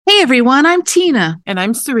Hey everyone, I'm Tina. And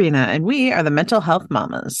I'm Serena, and we are the Mental Health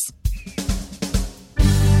Mamas.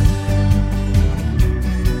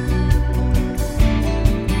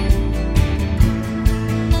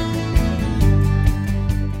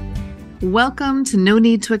 Welcome to No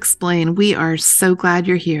Need to Explain. We are so glad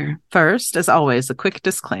you're here. First, as always, a quick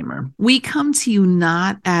disclaimer. We come to you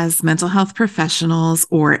not as mental health professionals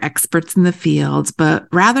or experts in the field, but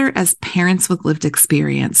rather as parents with lived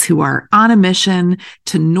experience who are on a mission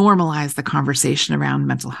to normalize the conversation around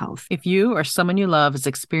mental health. If you or someone you love is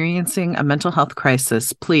experiencing a mental health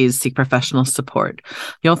crisis, please seek professional support.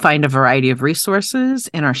 You'll find a variety of resources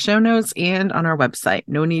in our show notes and on our website,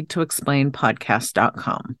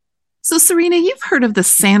 noneedtoexplainpodcast.com. So, Serena, you've heard of the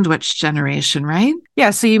sandwich generation, right? Yeah,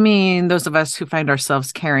 so you mean those of us who find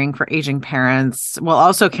ourselves caring for aging parents while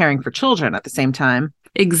also caring for children at the same time?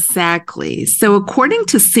 Exactly. So, according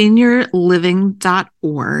to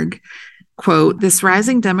seniorliving.org, quote, this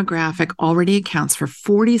rising demographic already accounts for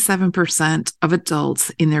 47% of adults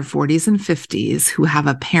in their 40s and 50s who have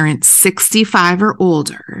a parent 65 or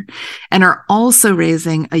older and are also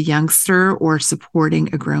raising a youngster or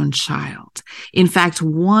supporting a grown child. In fact,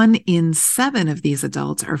 1 in 7 of these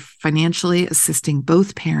adults are financially assisting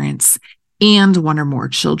both parents and 1 or more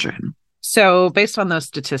children. So based on those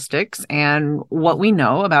statistics and what we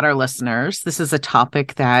know about our listeners, this is a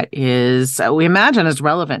topic that we imagine is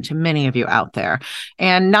relevant to many of you out there,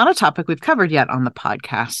 and not a topic we've covered yet on the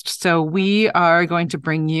podcast. So we are going to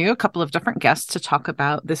bring you a couple of different guests to talk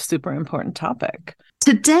about this super important topic.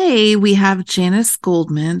 Today, we have Janice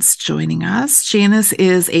Goldmintz joining us. Janice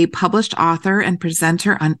is a published author and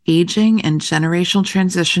presenter on aging and generational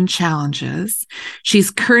transition challenges. She's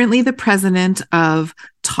currently the president of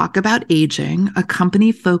Talk About Aging, a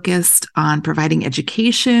company focused on providing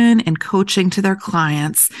education and coaching to their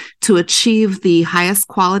clients to achieve the highest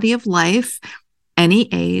quality of life, any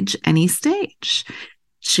age, any stage.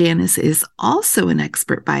 Janice is also an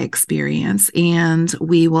expert by experience, and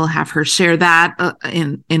we will have her share that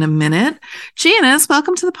in a minute. Janice,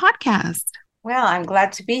 welcome to the podcast. Well, I'm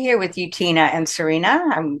glad to be here with you, Tina and Serena.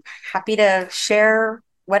 I'm happy to share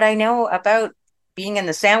what I know about being in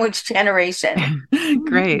the sandwich generation.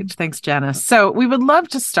 Great. Thanks, Janice. So we would love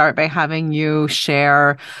to start by having you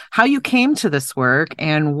share how you came to this work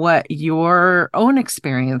and what your own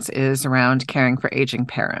experience is around caring for aging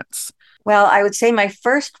parents. Well, I would say my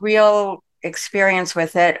first real experience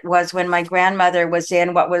with it was when my grandmother was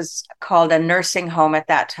in what was called a nursing home at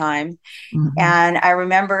that time. Mm-hmm. And I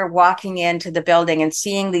remember walking into the building and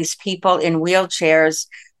seeing these people in wheelchairs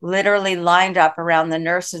literally lined up around the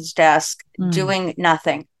nurse's desk, doing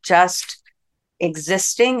nothing, just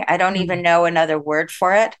existing. I don't even know another word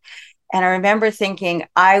for it. And I remember thinking,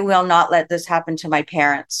 I will not let this happen to my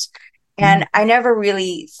parents. And I never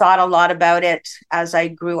really thought a lot about it as I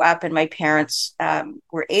grew up and my parents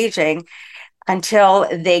were aging until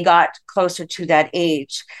they got closer to that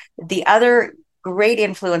age. The other great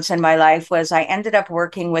influence in my life was I ended up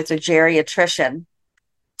working with a geriatrician,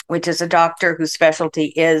 which is a doctor whose specialty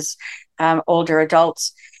is older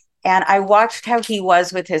adults. And I watched how he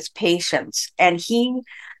was with his patients, and he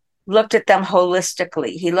looked at them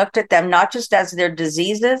holistically. He looked at them not just as their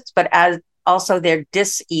diseases, but as also their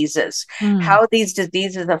diseases, how these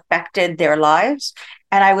diseases affected their lives.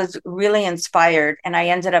 And I was really inspired. And I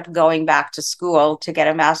ended up going back to school to get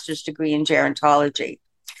a master's degree in gerontology.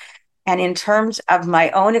 And in terms of my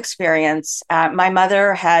own experience, my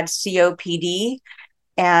mother had COPD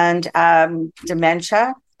and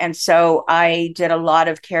dementia. And so I did a lot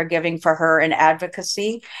of caregiving for her and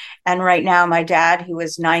advocacy. And right now, my dad, who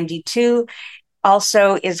is 92,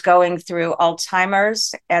 also is going through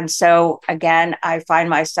Alzheimer's. And so, again, I find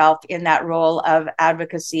myself in that role of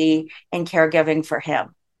advocacy and caregiving for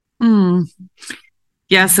him.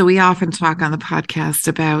 Yeah, so we often talk on the podcast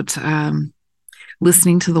about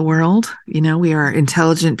listening to the world. You know, we are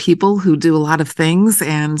intelligent people who do a lot of things,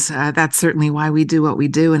 and that's certainly why we do what we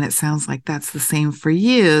do. And it sounds like that's the same for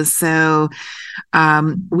you. So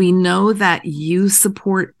we know that you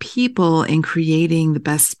support people in creating the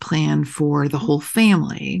best plan for the whole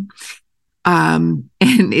family. And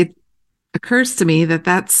it occurs to me that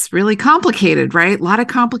that's really complicated, right? A lot of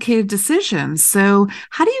complicated decisions. So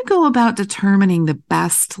how do you go about determining the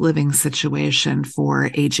best living situation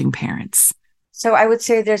for aging parents? So I would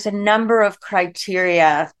say there's a number of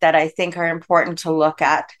criteria that I think are important to look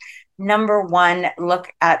at. Number one,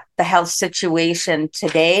 look at the health situation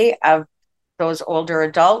today of those older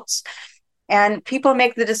adults. And people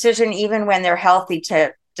make the decision even when they're healthy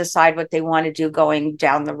to decide what they want to do going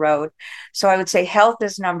down the road. So I would say health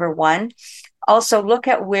is number one. Also, look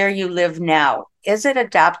at where you live now. is it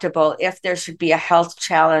adaptable if there should be a health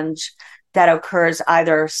challenge that occurs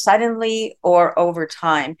either suddenly or over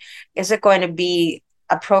time? Is it going to be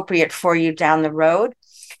appropriate for you down the road?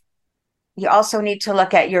 You also need to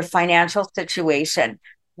look at your financial situation.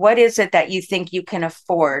 What is it that you think you can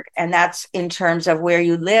afford? And that's in terms of where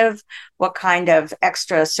you live, what kind of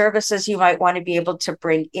extra services you might want to be able to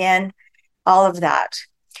bring in, all of that.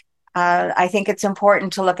 I think it's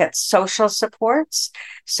important to look at social supports.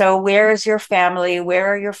 So where is your family? Where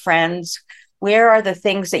are your friends? Where are the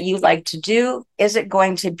things that you like to do? Is it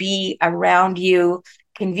going to be around you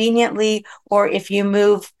conveniently? Or if you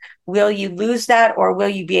move, will you lose that, or will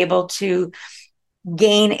you be able to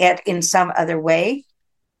gain it in some other way?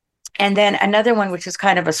 And then another one, which is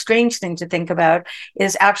kind of a strange thing to think about,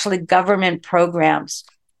 is actually government programs.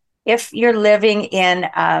 If you're living in,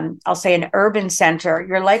 I'll say, an urban center,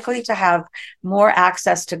 you're likely to have more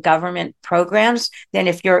access to government programs than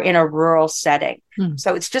if you're in a rural setting.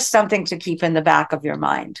 So it's just something to keep in the back of your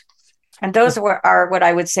mind. And those are what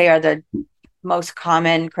I would say are the most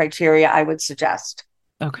common criteria I would suggest.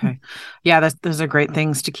 Okay. Yeah, those are great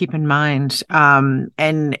things to keep in mind.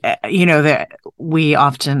 That we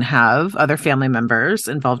often have other family members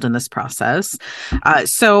involved in this process.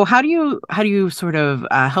 So how do you sort of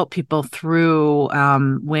help people through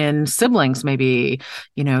when siblings maybe,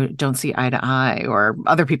 don't see eye to eye, or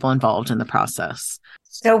other people involved in the process?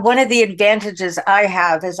 So one of the advantages I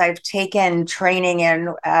have is I've taken training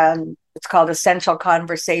in it's called Essential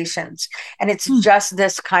Conversations. And it's just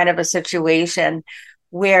this kind of a situation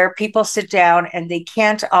where people sit down and they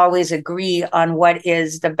can't always agree on what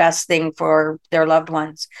is the best thing for their loved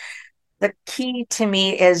ones. The key to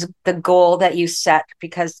me is the goal that you set,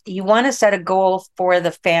 because you want to set a goal for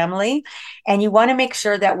the family, and you want to make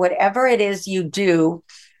sure that whatever it is you do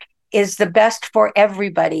is the best for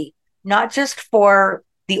everybody, not just for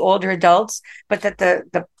the older adults, but that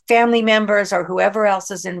the family members or whoever else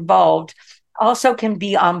is involved also can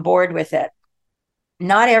be on board with it.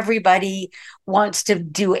 Not everybody wants to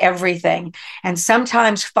do everything. And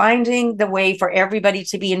sometimes finding the way for everybody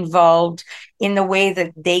to be involved in the way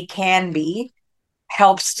that they can be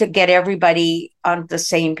helps to get everybody on the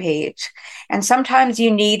same page. And sometimes you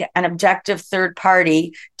need an objective third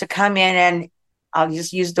party to come in and, I'll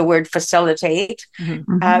just use the word facilitate,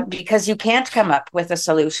 because you can't come up with a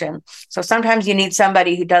solution. So sometimes you need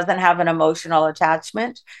somebody who doesn't have an emotional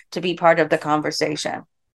attachment to be part of the conversation.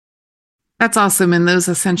 That's awesome. And those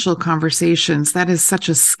essential conversations, that is such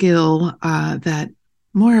a skill that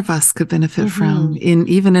more of us could benefit from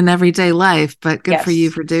even in everyday life, but good for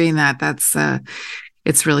you for doing that. That's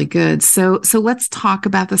it's really good. So let's talk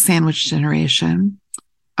about the sandwich generation.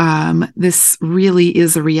 This really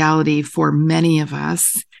is a reality for many of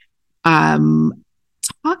us.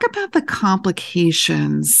 Talk about the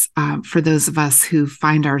complications for those of us who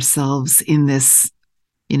find ourselves in this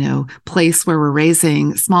place where we're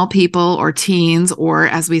raising small people or teens, or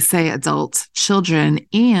as we say, adult children,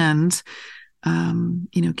 and,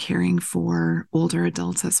 caring for older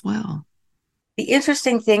adults as well. The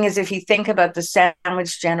interesting thing is, if you think about the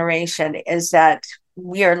sandwich generation, is that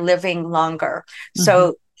we are living longer.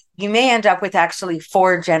 So you may end up with actually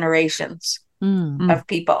 4 generations of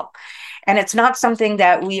people. And it's not something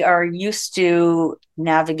that we are used to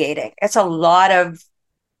navigating. It's a lot of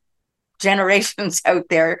generations out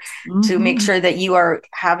there to make sure that you are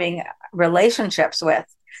having relationships with.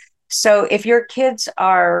 So if your kids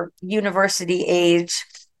are university age,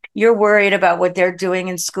 you're worried about what they're doing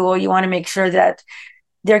in school. You want to make sure that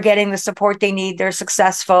they're getting the support they need. They're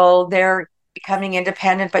successful. They're becoming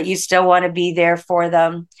independent, but you still want to be there for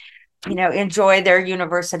them. Enjoy their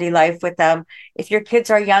university life with them. If your kids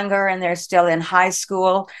are younger and they're still in high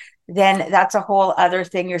school, then that's a whole other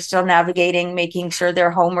thing. You're still navigating, making sure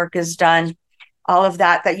their homework is done, all of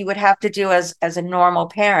that you would have to do as a normal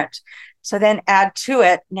parent. So then add to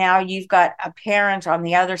it, now you've got a parent on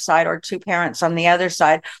the other side, or 2 parents on the other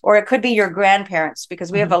side, or it could be your grandparents,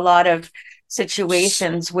 because we have a lot of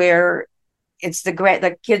situations where it's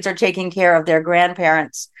the kids are taking care of their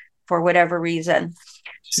grandparents for whatever reason.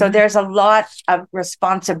 So there's a lot of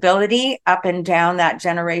responsibility up and down that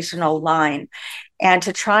generational line. And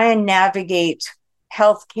to try and navigate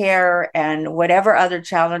healthcare and whatever other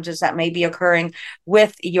challenges that may be occurring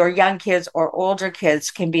with your young kids or older kids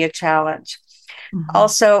can be a challenge.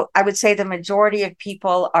 Also, I would say the majority of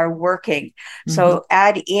people are working. So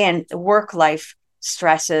add in work-life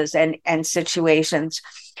stresses and situations.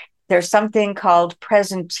 There's something called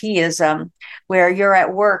presenteeism, where you're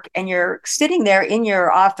at work and you're sitting there in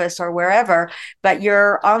your office or wherever, but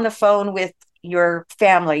you're on the phone with your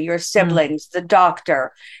family, your siblings, the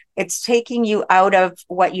doctor, It's taking you out of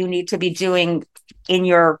what you need to be doing in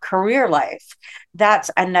your career life.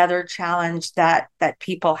 That's another challenge that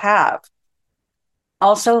people have.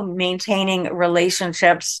 Also, maintaining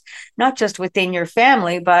relationships, not just within your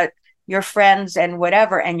family, but your friends and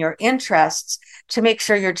whatever, and your interests, to make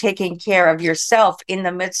sure you're taking care of yourself in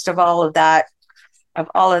the midst of all of that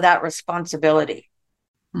responsibility.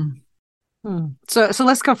 Mm. So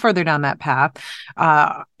let's go further down that path.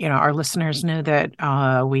 Our listeners know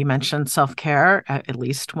that we mentioned self-care at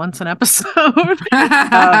least once an episode.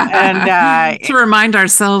 And to remind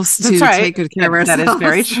ourselves to take good care of ourselves. That is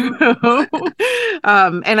very true.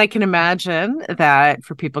 And I can imagine that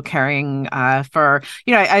for people caring for,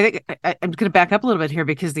 I think I'm going to back up a little bit here,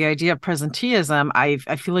 because the idea of presenteeism, I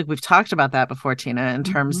feel like we've talked about that before, Tina, in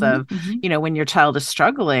terms of, when your child is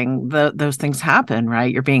struggling, those things happen,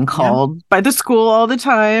 right? You're being called by the school all the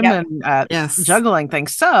time and juggling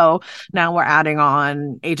things. So now we're adding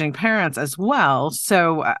on aging parents as well.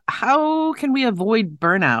 So how can we avoid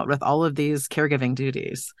burnout with all of these caregiving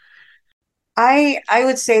duties? I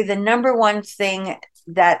would say the number one thing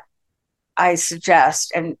that I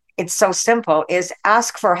suggest, and it's so simple, is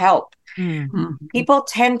ask for help. People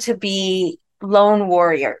tend to be lone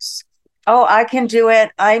warriors. Oh, I can do it.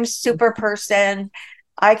 I'm super person.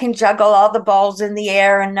 I can juggle all the balls in the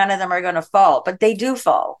air and none of them are going to fall, but they do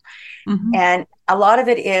fall. And a lot of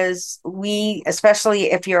it is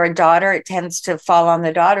especially if you're a daughter, it tends to fall on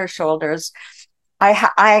the daughter's shoulders.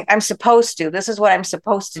 I'm supposed to. This is what I'm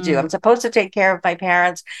supposed to do. I'm supposed to take care of my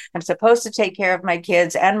parents. I'm supposed to take care of my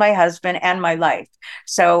kids and my husband and my life.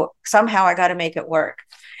 So somehow I got to make it work.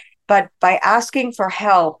 But by asking for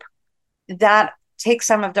help, that takes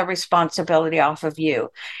some of the responsibility off of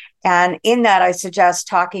you. And in that, I suggest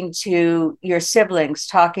talking to your siblings,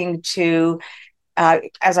 talking to,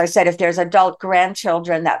 as I said, if there's adult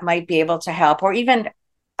grandchildren that might be able to help, or even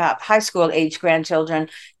high school age grandchildren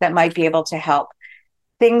that might be able to help.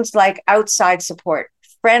 Things like outside support,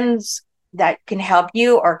 friends that can help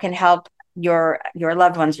you or can help your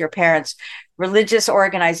loved ones, your parents, religious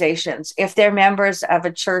organizations, if they're members of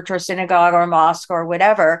a church or synagogue or mosque or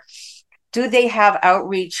whatever. Do they have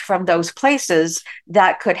outreach from those places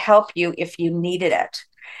that could help you if you needed it?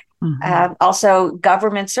 Also,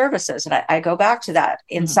 government services. And I go back to that.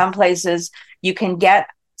 In some places, you can get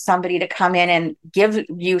somebody to come in and give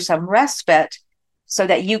you some respite so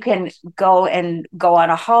that you can go on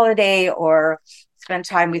a holiday or spend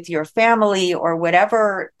time with your family or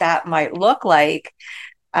whatever that might look like,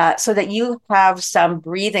 so that you have some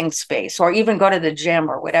breathing space, or even go to the gym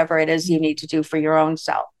or whatever it is you need to do for your own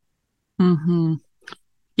self.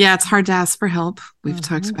 Yeah, it's hard to ask for help. We've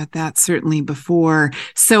talked about that certainly before.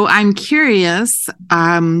 So I'm curious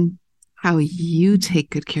how you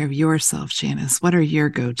take good care of yourself, Janice. What are your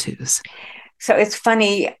go-tos? So it's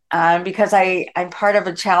funny because I'm part of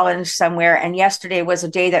a challenge somewhere. And yesterday was a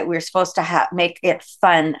day that we were supposed to make it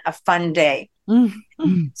fun, a fun day.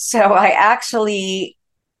 So I actually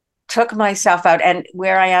took myself out, and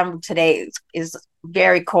where I am today is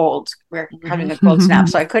very cold. We're having a cold snap,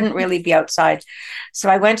 so I couldn't really be outside.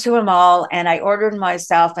 So I went to a mall and I ordered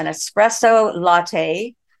myself an espresso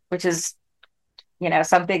latte, which is,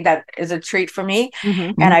 something that is a treat for me.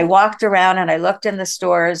 And I walked around and I looked in the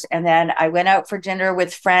stores, and then I went out for dinner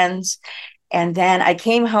with friends. And then I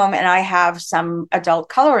came home and I have some adult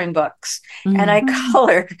coloring books and I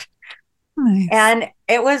colored. Nice. And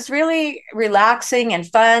it was really relaxing and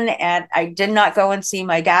fun. And I did not go and see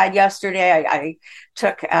my dad yesterday. I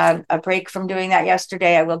took a break from doing that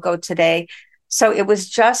yesterday. I will go today. So it was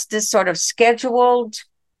just this sort of scheduled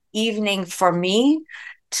evening for me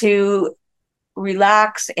to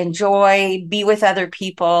relax, enjoy, be with other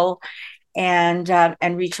people, and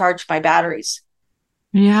recharge my batteries.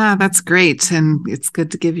 Yeah, that's great. And it's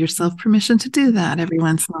good to give yourself permission to do that every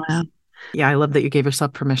once in a while. Yeah, I love that you gave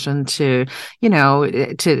yourself permission to,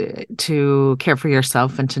 to care for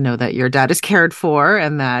yourself, and to know that your dad is cared for,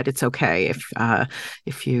 and that it's okay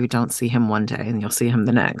if you don't see him one day and you'll see him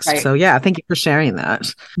the next. Right. So yeah, thank you for sharing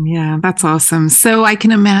that. Yeah, that's awesome. So I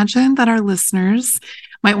can imagine that our listeners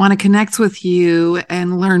might want to connect with you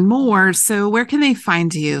and learn more. So where can they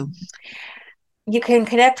find you? You can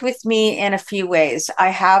connect with me in a few ways. I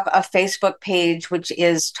have a Facebook page, which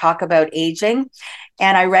is Talk About Aging,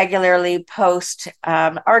 and I regularly post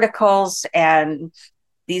articles and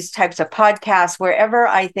these types of podcasts wherever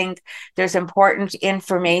I think there's important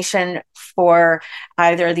information for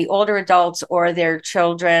either the older adults or their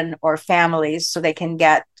children or families, so they can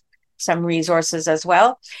get some resources as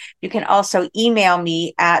well. You can also email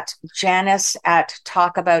me at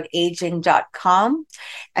janice@talkaboutaging.com.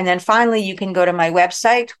 And then finally, you can go to my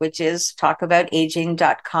website, which is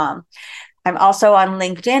talkaboutaging.com. I'm also on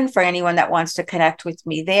LinkedIn for anyone that wants to connect with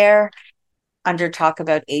me there under Talk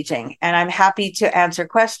About Aging. And I'm happy to answer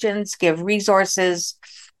questions, give resources,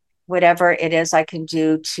 whatever it is I can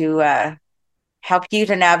do to help you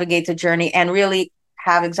to navigate the journey and really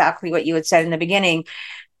have exactly what you had said in the beginning,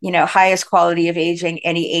 highest quality of aging,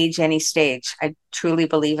 any age, any stage. I truly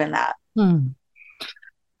believe in that.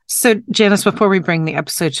 So, Janice, before we bring the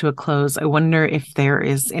episode to a close, I wonder if there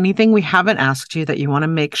is anything we haven't asked you that you want to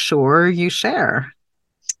make sure you share.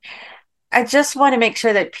 I just want to make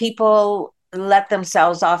sure that people let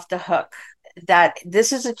themselves off the hook, that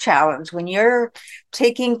this is a challenge. When you're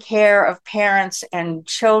taking care of parents and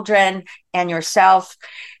children and yourself,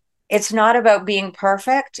 it's not about being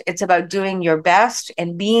perfect. It's about doing your best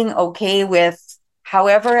and being okay with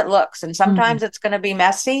however it looks. And sometimes it's going to be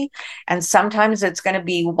messy and sometimes it's going to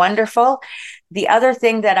be wonderful. The other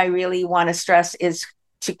thing that I really want to stress is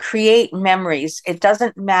to create memories. It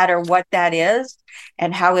doesn't matter what that is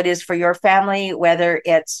and how it is for your family, whether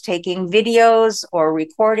it's taking videos or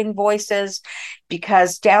recording voices,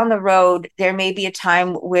 because down the road, there may be a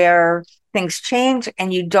time where things change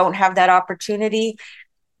and you don't have that opportunity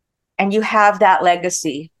and you have that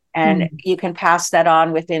legacy and you can pass that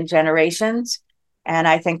on within generations. And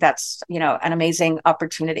I think that's, an amazing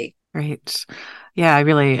opportunity. Great. Yeah, I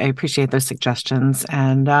appreciate those suggestions.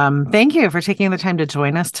 And thank you for taking the time to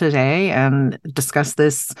join us today and discuss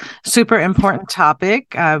this super important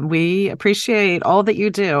topic. We appreciate all that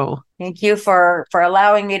you do. Thank you for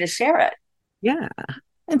allowing me to share it. Yeah.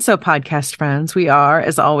 And so, podcast friends, we are,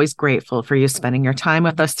 as always, grateful for you spending your time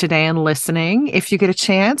with us today and listening. If you get a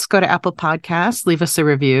chance, go to Apple Podcasts, leave us a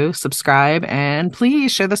review, subscribe, and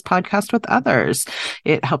please share this podcast with others.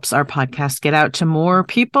 It helps our podcast get out to more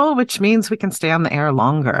people, which means we can stay on the air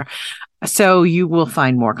longer. So you will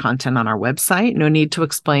find more content on our website, no need to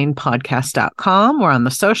explain podcast.com, or on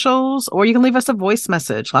the socials, or you can leave us a voice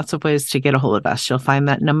message. Lots of ways to get a hold of us. You'll find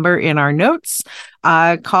that number in our notes.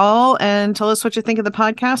 Call and tell us what you think of the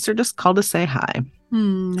podcast, or just call to say hi.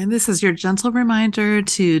 And this is your gentle reminder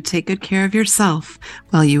to take good care of yourself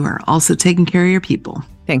while you are also taking care of your people.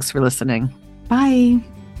 Thanks for listening. Bye.